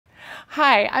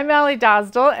Hi, I'm Allie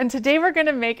Dosdell, and today we're going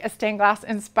to make a stained glass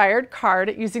inspired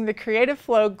card using the Creative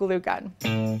Flow glue gun.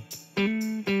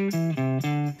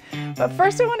 But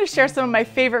first I want to share some of my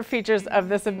favorite features of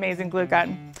this amazing glue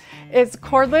gun. It's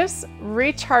cordless,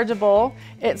 rechargeable,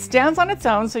 it stands on its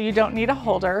own so you don't need a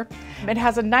holder, it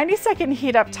has a 90-second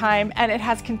heat up time, and it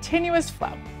has continuous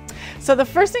flow. So the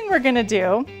first thing we're going to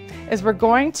do is we're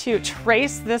going to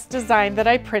trace this design that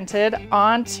I printed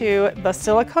onto the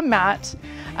silicone mat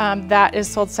that is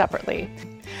sold separately.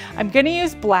 I'm going to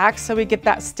use black so we get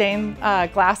that stained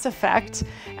glass effect,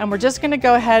 and we're just going to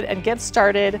go ahead and get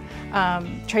started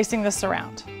tracing this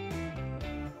around.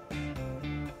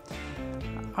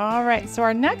 All right, so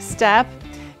our next step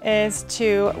is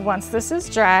to, once this is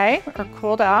dry or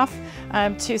cooled off,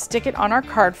 to stick it on our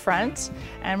card front.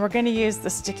 And we're going to use the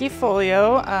sticky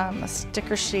folio, a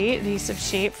sticker sheet, adhesive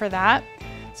sheet for that.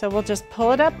 So we'll just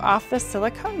pull it up off the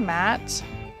silicone mat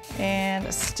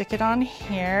and stick it on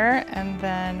here, and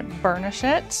then burnish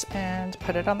it and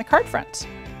put it on the card front.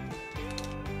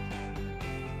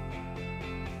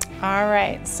 All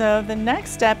right, so the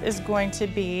next step is going to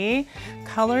be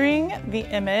coloring the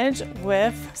image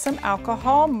with some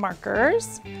alcohol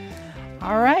markers.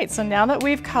 All right, so now that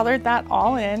we've colored that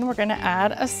all in, we're gonna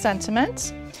add a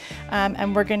sentiment,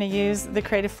 and we're gonna use the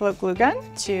Creative Flow glue gun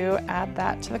to add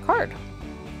that to the card.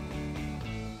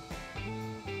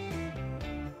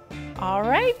 All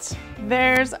right,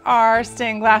 there's our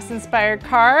stained glass inspired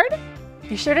card.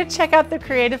 Be sure to check out the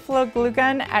Creative Flow glue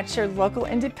gun at your local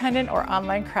independent or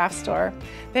online craft store.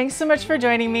 Thanks so much for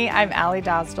joining me. I'm Allie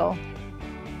Dosdell.